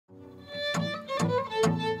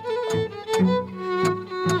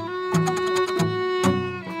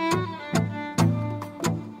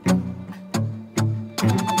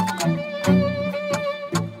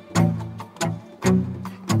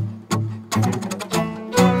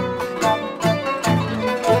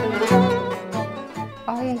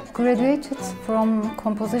graduated from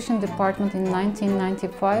composition department in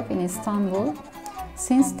 1995 in Istanbul.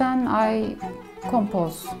 Since then I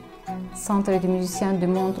compose. Centre des musiciens du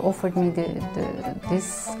monde offered me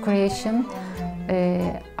this creation.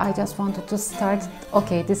 I just wanted to start,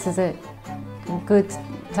 okay, this is a good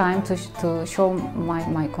time to show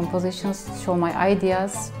my compositions, show my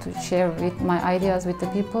ideas, to share my ideas with the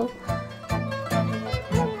people.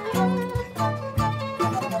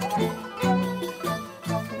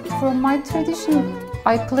 From my tradition,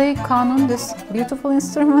 I play kanun, this beautiful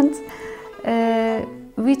instrument,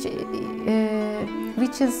 which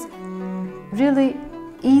is really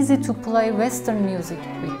easy to play Western music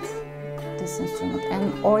with this instrument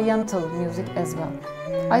and Oriental music as well.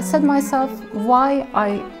 I said myself, why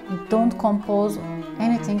I don't compose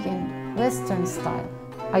anything in Western style?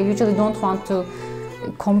 I usually don't want to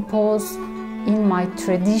compose in my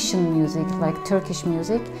tradition music, like Turkish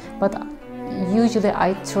music, but usually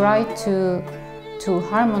I try to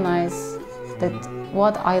harmonize that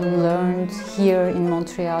what I learned here in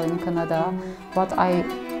Montreal, in Canada, what I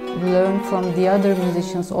learned from the other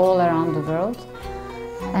musicians all around the world,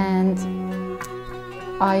 and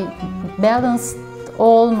I balanced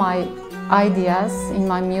all my ideas in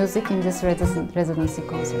my music in this residency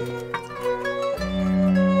concert.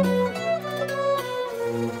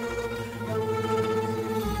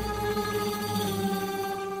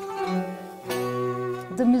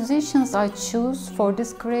 The musicians I choose for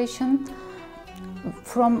this creation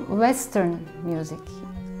from Western music.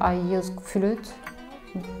 I use flute,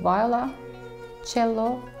 viola,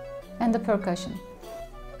 cello, and the percussion.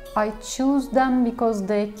 I choose them because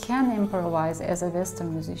they can improvise as a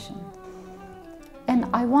Western musician. And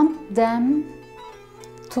I want them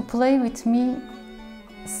to play with me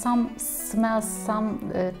some smells,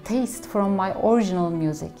 some taste from my original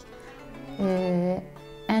music.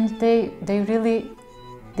 And they really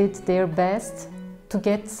did their best to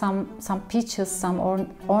get some pitches, some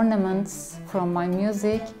ornaments from my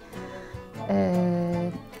music,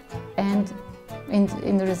 and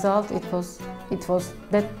in the result it was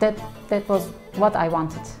that was what I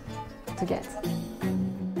wanted to get.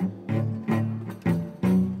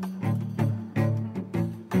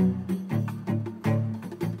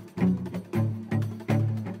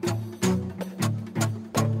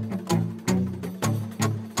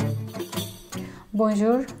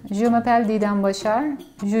 Bonjour, je m'appelle Didem Basar,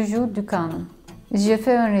 je joue du kanun. J'ai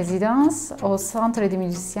fait une résidence au Centre des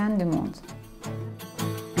musiciens du monde.